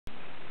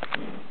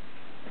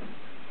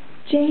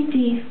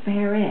J.D.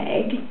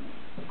 Farag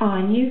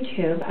on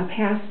YouTube, a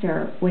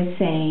pastor, was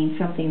saying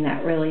something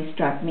that really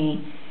struck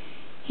me.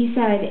 He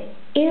said,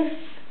 if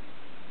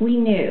we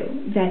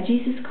knew that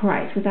Jesus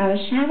Christ, without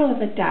a shadow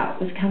of a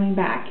doubt, was coming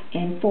back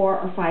in 4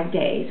 or 5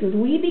 days, would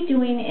we be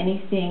doing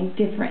anything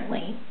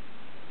differently?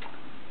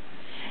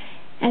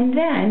 And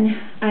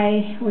then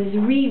I was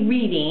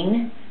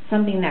rereading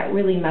something that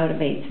really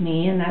motivates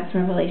me, and that's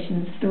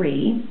Revelation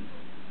 3.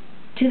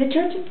 To the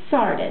church at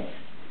Sardis,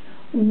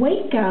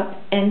 wake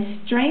up and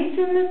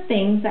strengthen the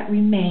things that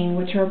remain,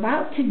 which are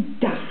about to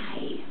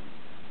die.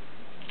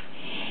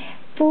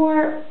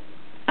 For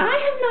I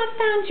have not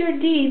found your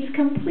deeds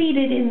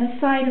completed in the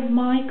sight of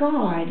my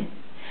God.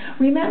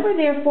 Remember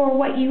therefore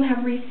what you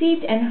have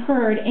received and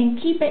heard,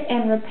 and keep it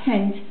and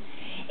repent.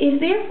 If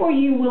therefore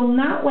you will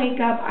not wake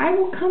up, I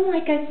will come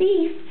like a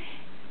thief,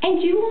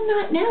 and you will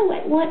not know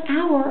at what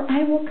hour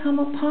I will come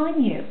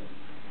upon you.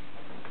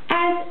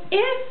 As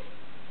if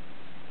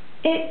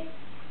it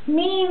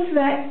means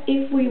that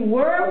if we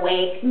were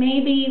awake,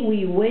 maybe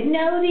we would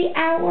know the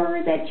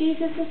hour that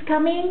Jesus is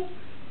coming.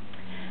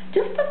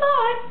 Just a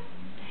thought.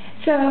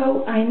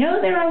 So I know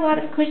there are a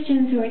lot of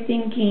Christians who are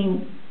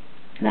thinking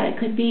that it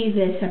could be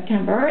this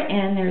September,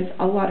 and there's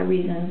a lot of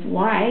reasons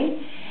why.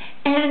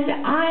 And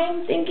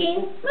I'm thinking,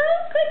 well,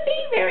 it could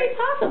be very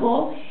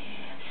possible.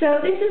 So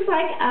this is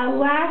like a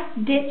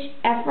last-ditch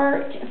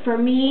effort for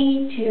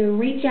me to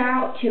reach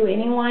out to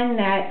anyone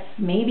that's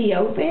maybe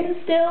open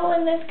still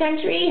in this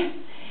country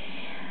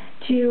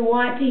to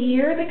want to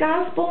hear the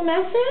gospel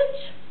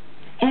message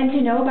and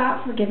to know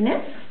about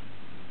forgiveness.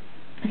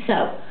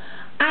 So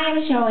I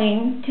am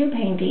showing 2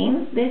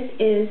 paintings. This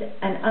is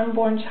an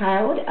unborn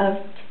child of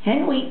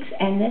 10 weeks,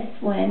 and this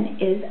one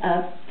is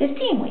of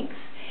 15 weeks.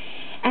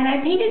 And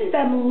I painted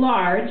them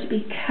large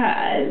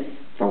because,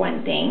 for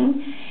one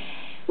thing,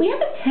 we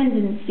have a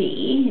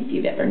tendency, if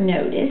you've ever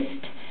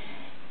noticed,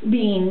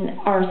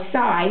 being our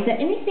size, that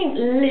anything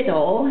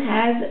little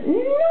has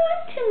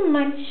not too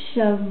much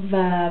of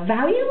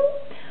value.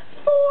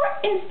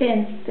 For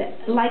instance,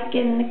 like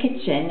in the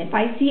kitchen, if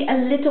I see a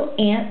little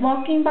ant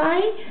walking by,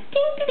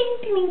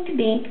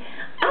 ding-a-ding-a-ding-a-ding,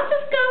 I'll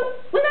just go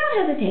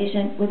without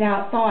hesitation,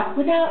 without thought,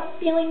 without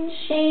feeling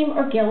shame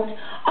or guilt.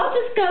 I'll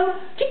just go,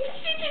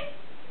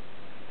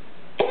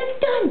 and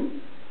it's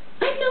done.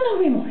 I feel no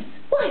remorse.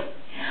 Why?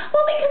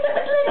 Well, because it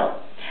was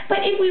little. But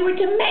if we were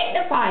to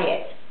magnify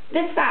it,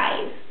 the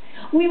size,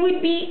 we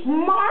would be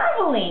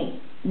marveling,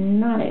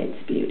 not at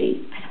its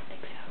beauty, I don't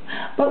think so,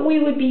 but we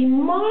would be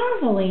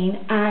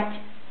marveling at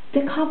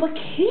the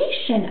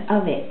complication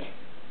of it,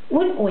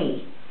 wouldn't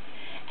we?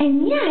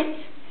 And yet,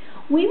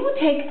 we will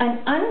take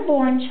an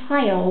unborn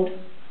child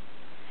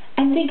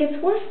and think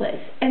it's worthless.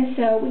 And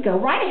so we go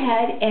right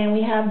ahead and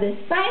we have this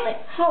silent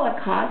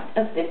holocaust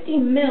of 50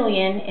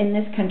 million in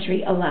this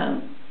country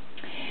alone.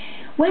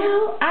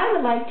 Well, I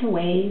would like to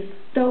wave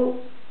the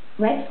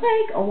red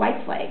flag or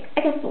white flag,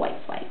 I guess the white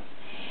flag,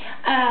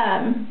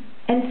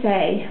 and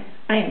say,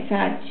 I am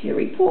sad to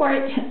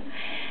report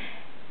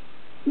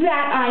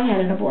that I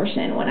had an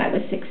abortion when I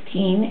was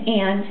 16,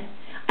 and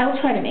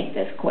I'll try to make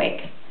this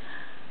quick.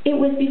 It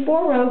was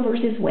before Roe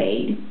versus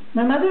Wade.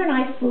 My mother and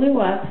I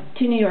flew up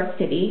to New York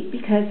City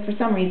because for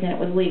some reason it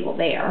was legal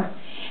there.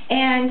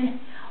 And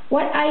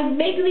what I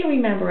vaguely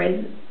remember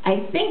is,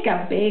 I think,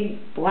 a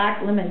big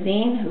black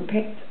limousine who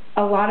picked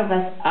a lot of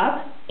us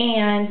up.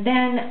 And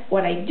then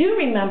what I do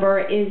remember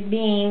is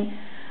being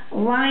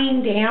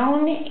lying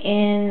down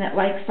in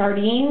like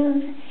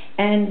sardines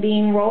and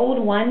being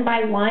rolled one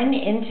by one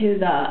into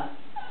the,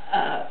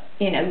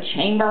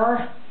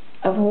 chamber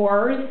of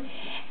horrors.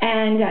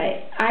 And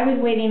I was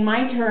waiting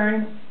my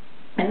turn,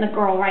 and the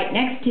girl right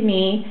next to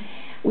me,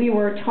 we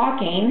were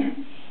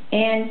talking,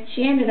 and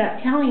she ended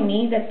up telling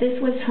me that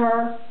this was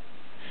her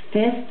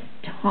 5th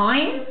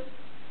time.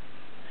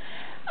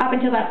 Up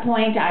until that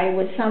point, I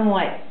was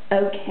somewhat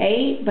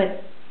okay,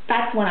 but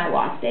that's when I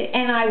lost it.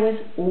 And I was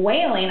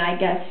wailing, I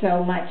guess,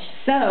 so much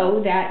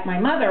so that my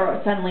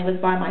mother suddenly was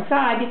by my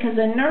side because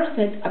the nurse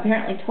had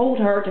apparently told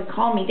her to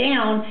calm me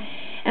down.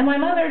 And my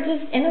mother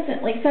just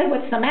innocently said,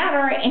 "What's the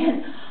matter?"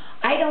 And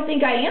I don't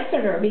think I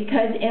answered her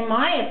because, in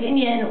my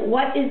opinion,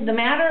 what is the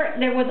matter?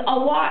 There was a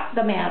lot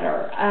the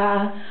matter.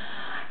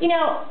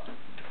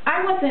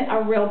 I wasn't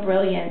a real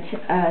brilliant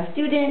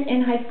student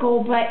in high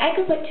school, but I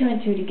could put 2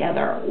 and 2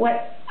 together.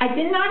 What I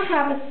did not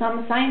have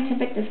some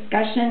scientific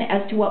discussion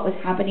as to what was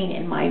happening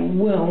in my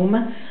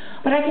womb,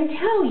 but I can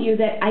tell you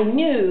that I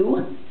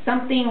knew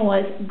something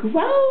was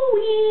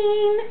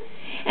growing.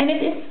 And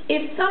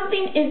if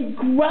something is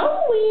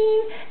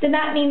growing, then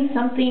that means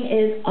something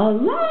is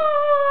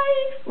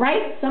alive,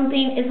 right?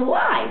 Something is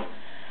alive.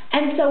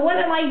 And so what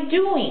am I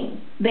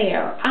doing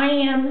there? I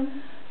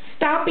am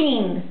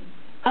stopping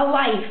a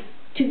life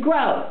to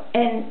grow.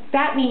 And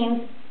that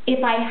means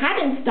if I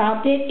hadn't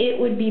stopped it, it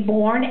would be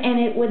born and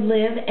it would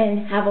live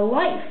and have a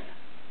life.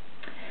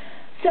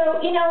 So,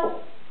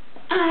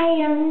 I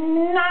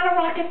am not a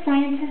rocket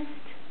scientist,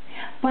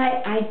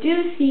 but I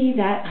do see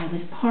that I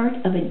was part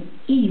of an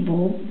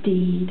evil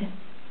deed.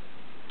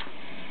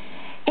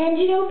 And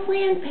you know,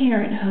 Planned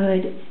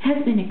Parenthood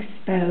has been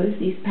exposed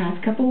these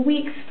past couple of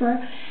weeks for,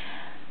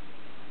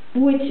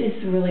 which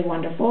is really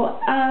wonderful,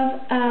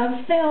 of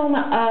a film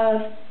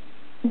of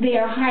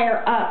their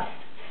higher-ups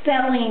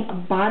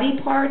selling body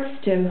parts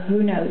to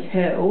who knows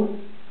who.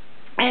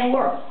 And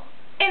we're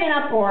in an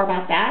uproar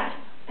about that,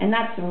 and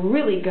that's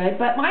really good.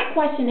 But my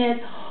question is,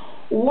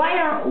 why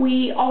aren't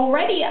we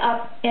already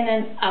up in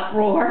an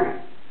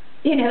uproar,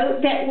 you know,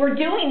 that we're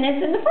doing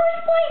this in the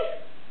first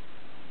place?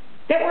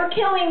 That we're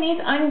killing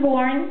these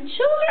unborn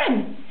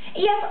children.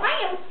 Yes,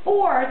 I am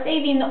for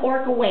saving the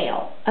orca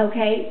whale,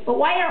 okay? But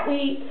why aren't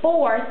we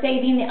for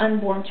saving the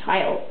unborn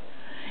child?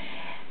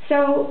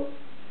 So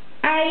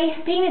I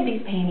painted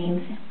these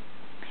paintings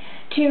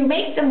to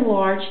make them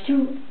large,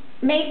 to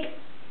make,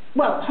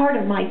 well, part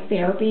of my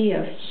therapy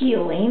of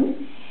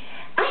healing.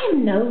 I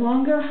am no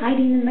longer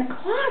hiding in the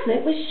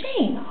closet with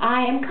shame.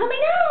 I am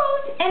coming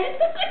out, and it's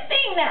a good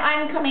thing that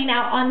I'm coming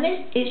out on this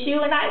issue,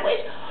 and I wish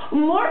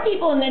more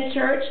people in the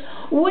church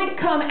would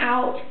come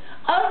out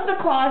of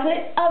the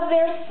closet of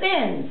their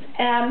sins.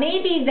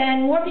 Maybe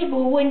then more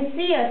people wouldn't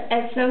see us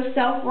as so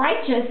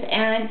self-righteous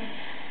and,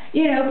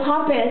 you know,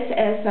 pompous,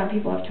 as some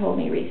people have told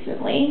me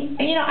recently.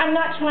 And, you know, I'm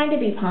not trying to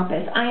be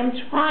pompous. I am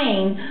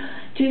trying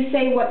to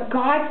say what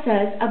God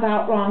says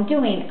about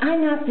wrongdoing.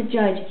 I'm not the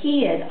judge.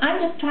 He is.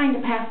 I'm just trying to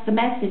pass the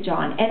message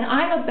on. And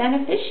I'm a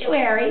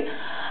beneficiary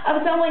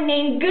of someone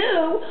named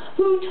Goo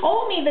who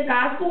told me the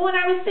gospel when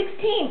I was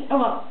 16.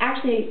 Well,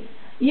 actually,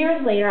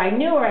 years later, I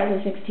knew her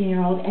as a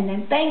 16-year-old, and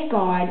then thank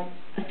God,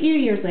 a few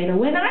years later,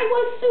 when I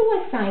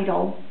was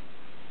suicidal,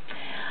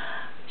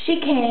 she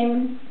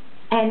came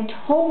and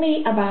told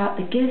me about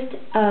the gift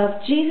of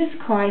Jesus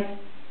Christ,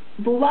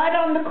 blood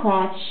on the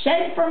cross,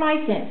 shed for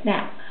my sins.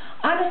 Now,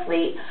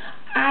 honestly,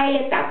 I,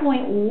 at that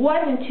point,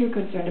 wasn't too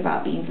concerned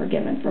about being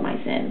forgiven for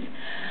my sins,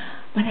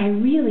 but I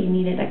really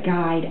needed a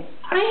guide.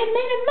 I had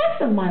made a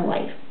mess of my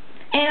life,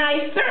 and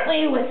I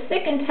certainly was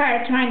sick and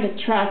tired of trying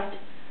to trust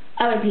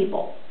other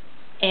people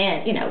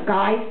and, you know,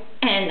 guys,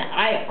 and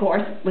I, of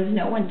course, was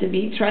no one to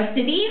be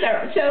trusted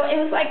either. So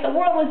it was like the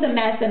world was a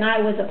mess, and I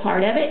was a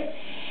part of it.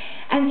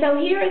 And so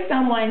here is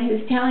someone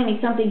who's telling me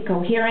something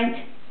coherent,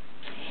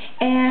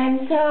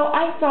 and so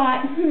I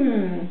thought,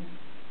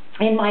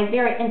 in my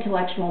very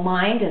intellectual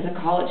mind as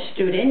a college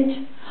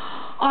student,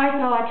 I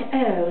thought,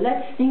 oh,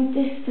 let's think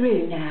this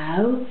through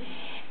now.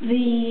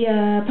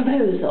 The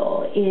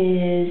proposal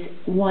is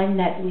one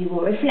that we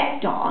will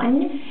reflect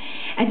on.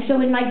 And so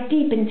in my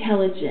deep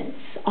intelligence,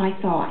 I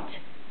thought,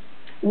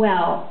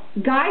 well,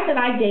 guys that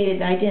I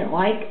dated that I didn't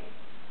like,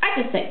 I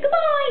just said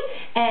goodbye.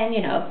 And,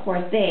 you know, of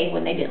course,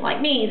 when they didn't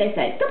like me, they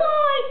said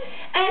goodbye.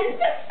 And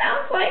this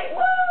sounds like,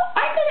 well,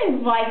 I could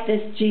invite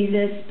this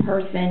Jesus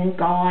person,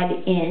 God,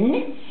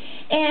 in.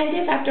 And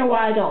if after a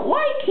while I don't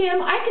like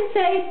him, I can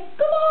say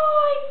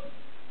goodbye.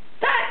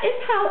 That is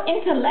how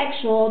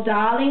intellectual,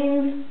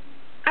 darlings,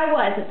 I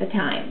was at the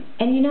time.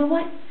 And you know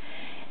what?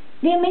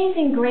 The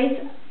amazing grace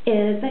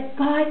is that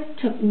God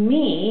took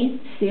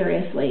me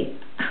seriously,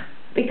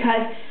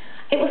 because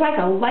it was like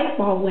a light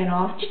bulb went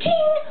off,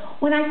 cha-ching,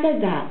 when I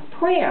said that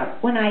prayer,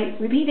 when I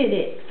repeated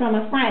it from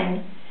a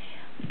friend,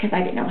 because I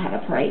didn't know how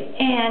to pray,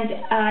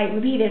 and I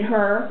repeated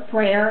her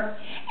prayer,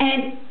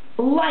 and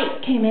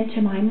light came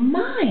into my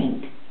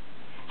mind.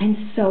 And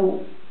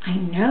so I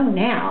know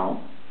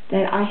now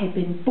that I have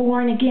been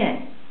born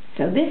again.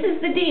 So this is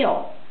the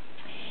deal.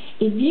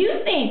 If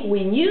you think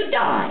when you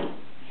die,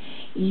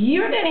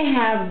 you're going to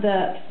have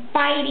the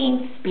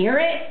fighting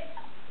spirit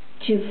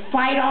to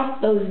fight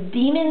off those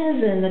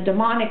demons in the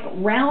demonic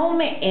realm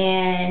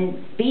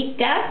and beat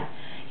death,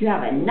 you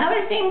have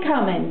another thing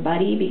coming,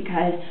 buddy,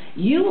 because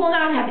you will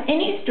not have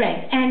any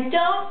strength. And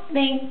don't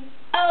think,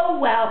 oh,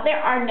 well, there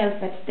are no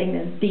such thing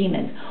as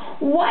demons.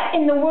 What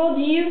in the world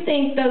do you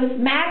think those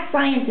mad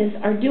scientists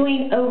are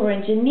doing over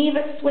in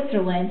Geneva,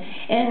 Switzerland,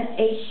 in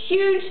a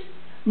huge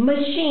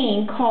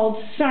machine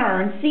called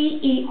CERN,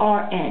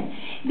 C-E-R-N?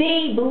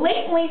 They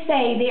blatantly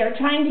say they are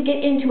trying to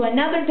get into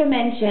another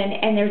dimension,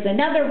 and there's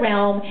another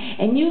realm,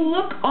 and you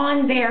look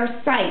on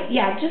their site.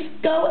 Yeah,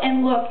 just go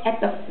and look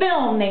at the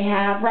film they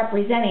have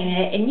representing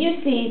it, and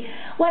you see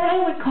what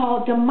I would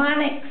call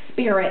demonic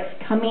spirits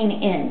coming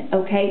in,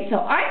 okay? So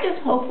I'm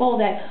just hopeful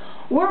that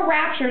we're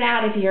raptured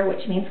out of here,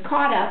 which means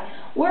caught up.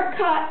 We're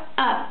caught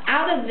up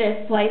out of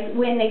this place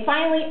when they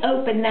finally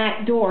open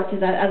that door to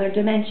that other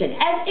dimension,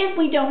 as if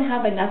we don't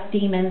have enough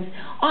demons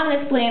on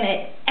this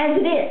planet as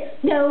it is.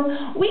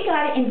 No, we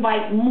got to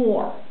invite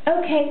more.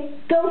 Okay,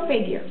 go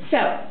figure.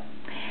 So,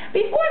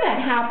 before that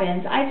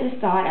happens, I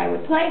just thought I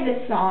would play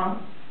this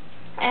song,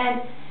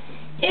 and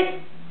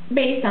it's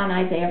based on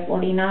Isaiah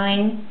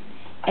 49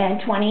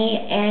 and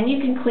 20, and you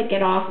can click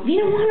it off if you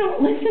don't want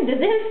to listen to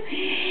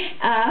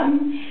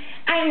this.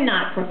 I'm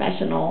not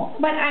professional,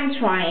 but I'm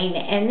trying,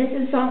 and this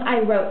is a song I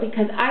wrote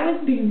because I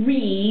was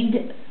bereaved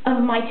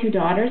of my two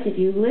daughters. If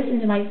you listen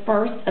to my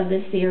first of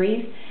this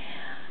series,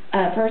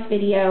 first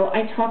video,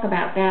 I talk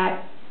about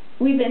that.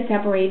 We've been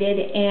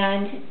separated,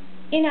 and,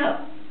 you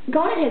know,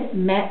 God has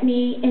met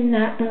me in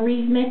that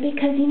bereavement,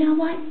 because you know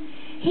what?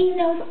 He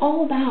knows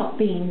all about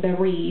being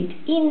bereaved.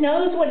 He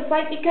knows what it's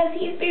like because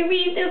He's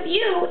bereaved of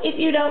you if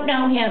you don't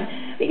know Him.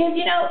 Because,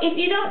 if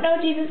you don't know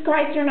Jesus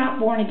Christ, you're not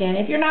born again.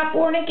 If you're not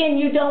born again,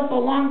 you don't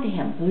belong to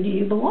Him. Who do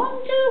you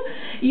belong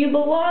to? You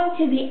belong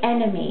to the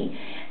enemy.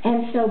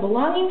 And so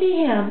belonging to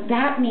Him,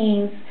 that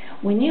means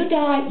when you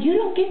die, you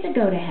don't get to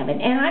go to heaven.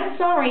 And I'm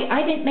sorry,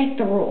 I didn't make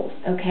the rules,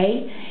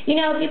 okay?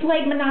 If you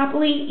played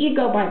Monopoly, you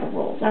go by the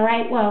rules, all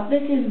right? Well,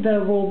 this is the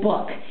rule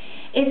book.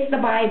 It's the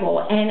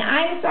Bible. And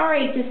I'm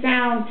sorry to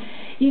sound,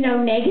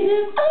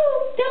 negative.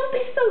 Oh, don't be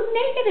so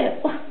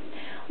negative.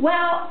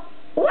 Well,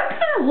 what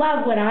kind of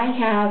love would I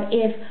have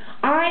if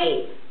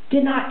I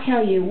did not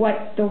tell you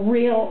what the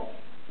real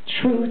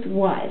truth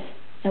was,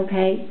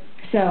 okay?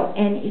 So,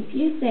 and if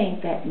you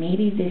think that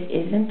maybe this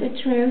isn't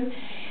the truth,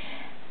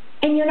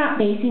 and you're not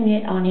basing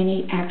it on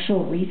any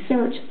actual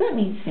research, let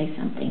me say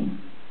something.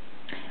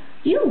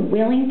 You're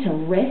willing to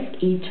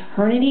risk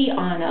eternity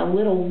on a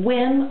little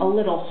whim, a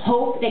little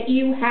hope that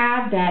you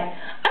have that,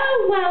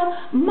 oh, well,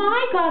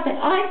 my God that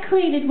I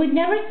created would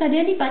never send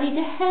anybody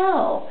to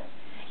hell.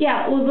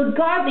 Yeah, well, the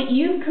God that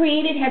you've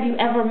created, have you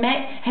ever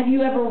met? Have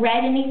you ever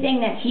read anything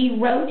that He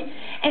wrote?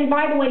 And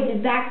by the way,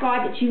 did that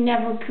God that you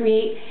never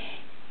create,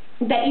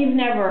 that you've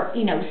never,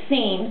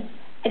 seen,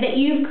 that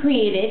you've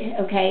created,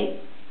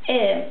 okay,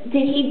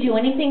 did He do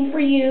anything for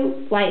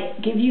you,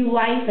 like give you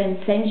life and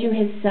send you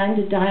His Son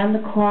to die on the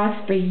cross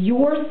for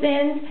your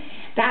sins?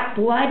 That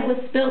blood was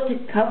spilled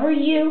to cover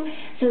you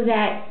so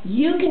that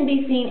you can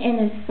be seen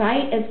in His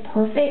sight as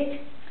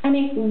perfect. I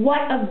mean,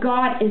 what a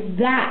God is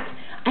that?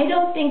 I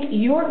don't think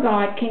your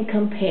God can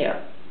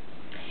compare.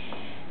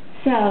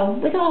 So,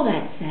 with all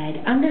that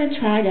said, I'm going to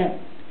try to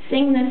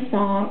sing this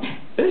song.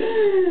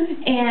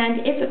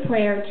 And it's a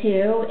prayer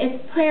too.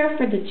 It's a prayer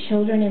for the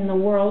children in the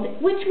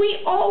world, which we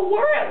all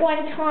were at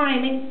one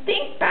time. And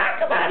think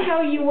back about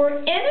how you were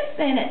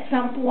innocent at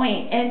some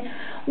point and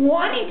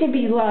wanting to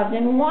be loved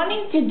and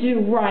wanting to do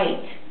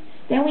right.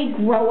 Then we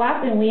grow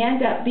up and we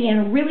end up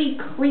being really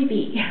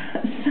creepy.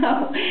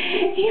 So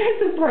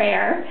here's a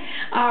prayer.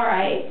 All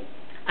right.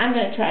 I'm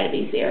going to try to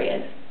be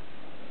serious.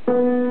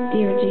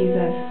 Dear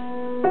Jesus,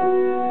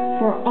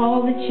 for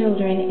all the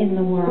children in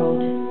the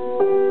world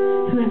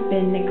who have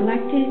been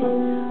neglected,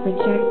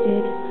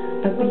 rejected,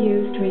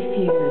 abused,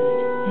 refused.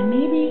 And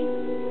maybe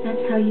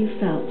that's how you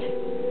felt.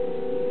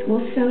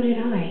 Well, so did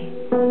I.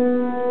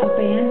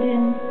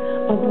 Abandoned,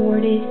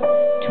 aborted,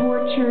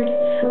 tortured,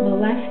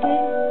 molested.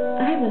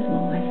 I was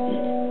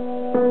molested.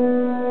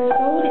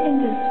 Sold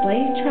into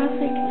slave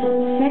traffic,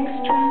 sex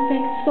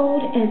traffic,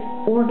 sold as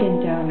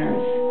organ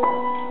donors.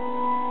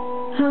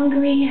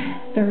 Hungry,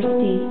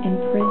 thirsty,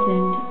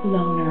 imprisoned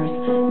loners.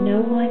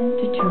 No one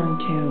to turn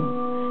to.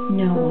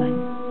 No one.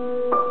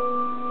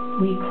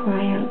 We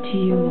cry out to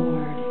you,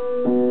 Lord.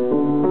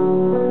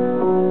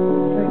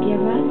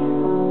 Forgive us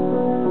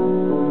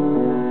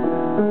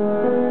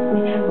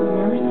and have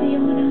mercy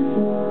on us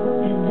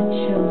and the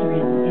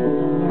children in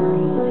the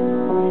world,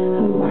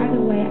 who, by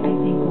the way, I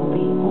think will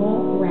be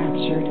all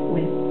raptured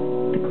with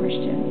the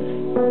Christians.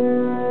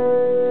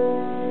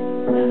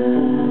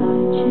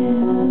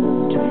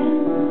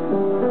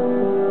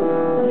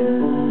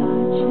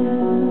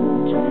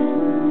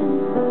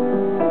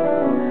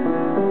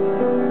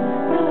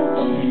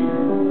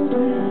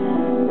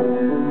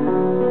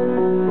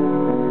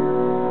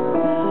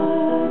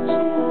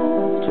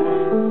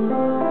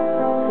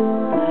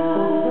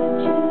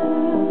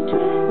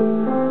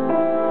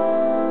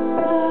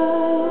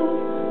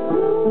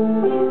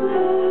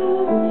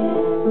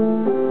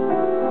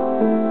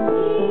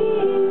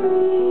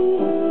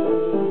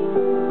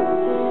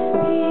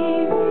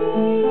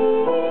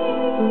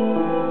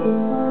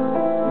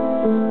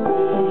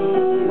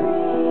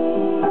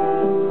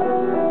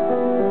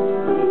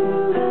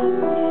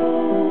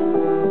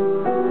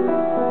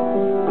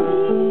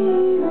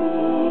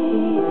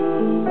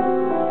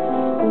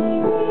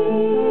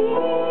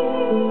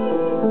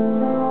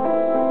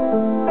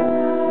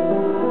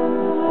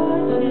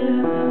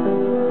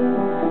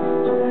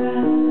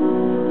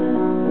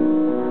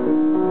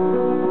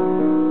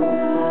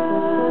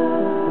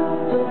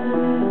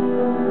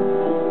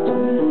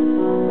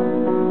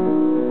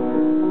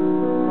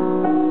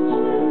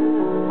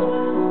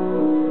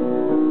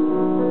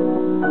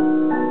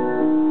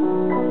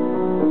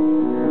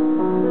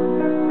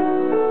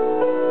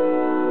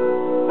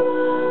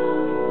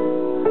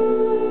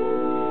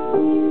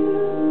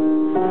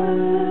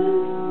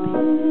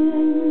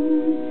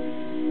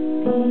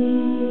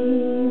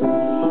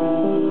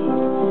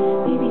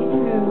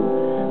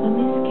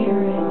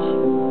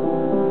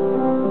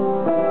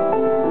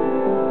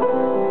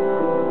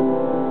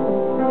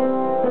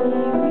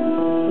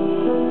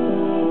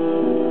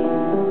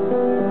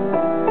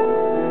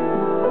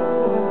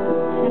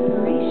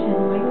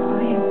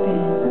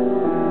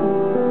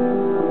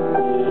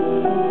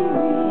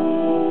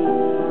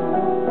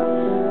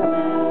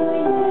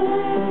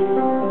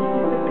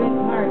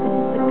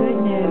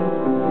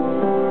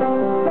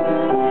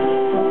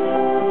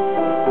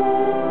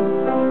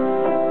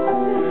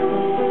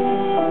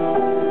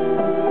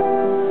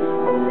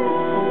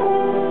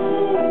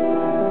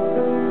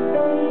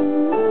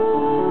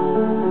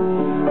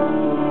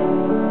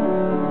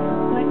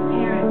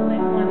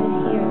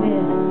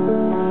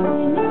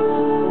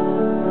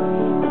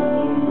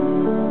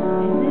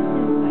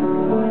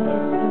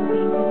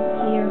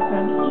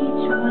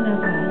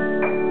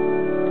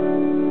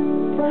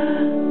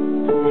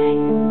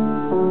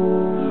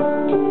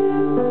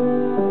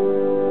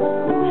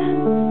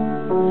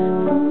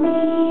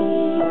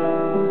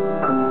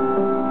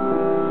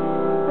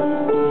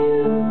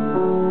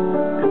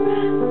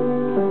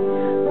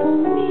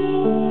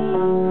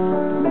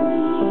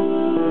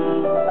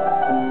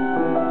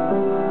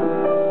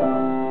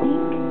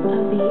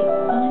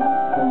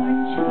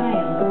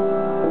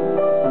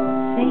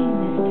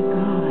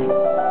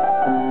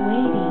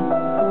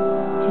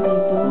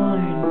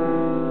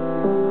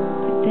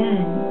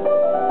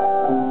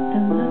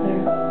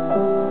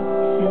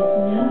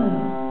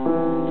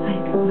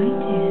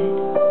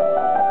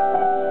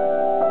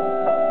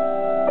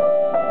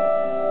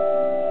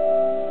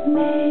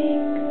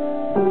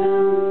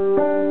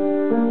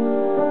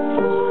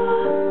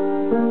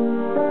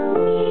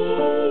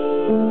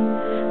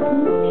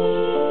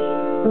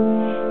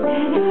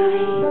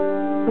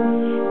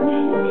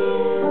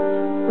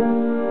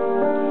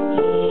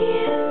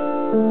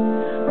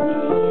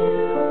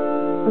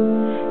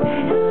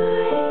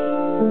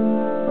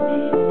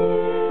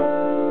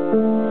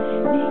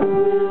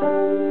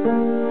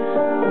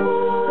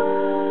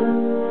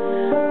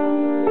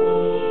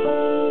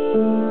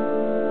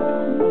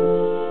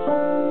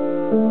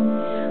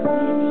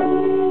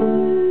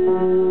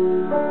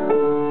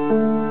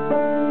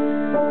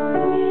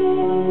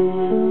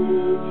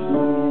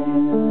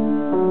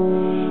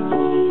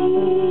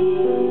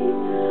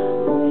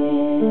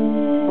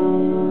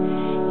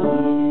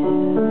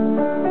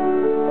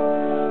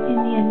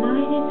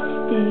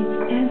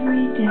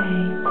 Every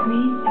day,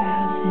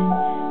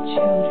 3,000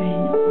 children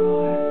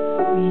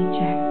are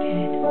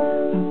rejected,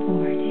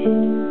 aborted,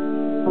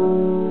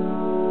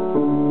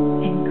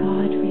 and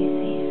God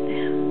receives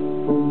them,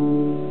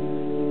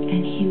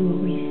 and He will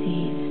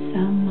receive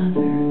some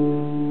mother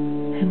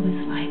who was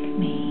like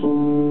me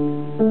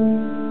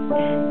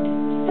and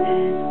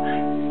says,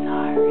 I'm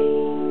sorry.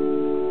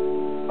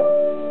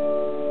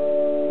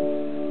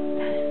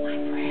 That is my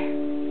prayer.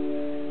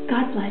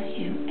 God bless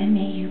you, and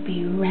may you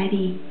be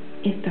ready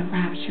if the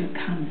rapture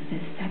comes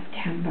this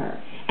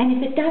September. And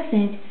if it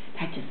doesn't,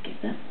 that just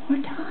gives us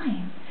more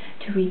time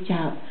to reach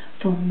out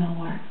for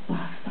more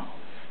lost souls.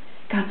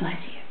 God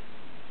bless you.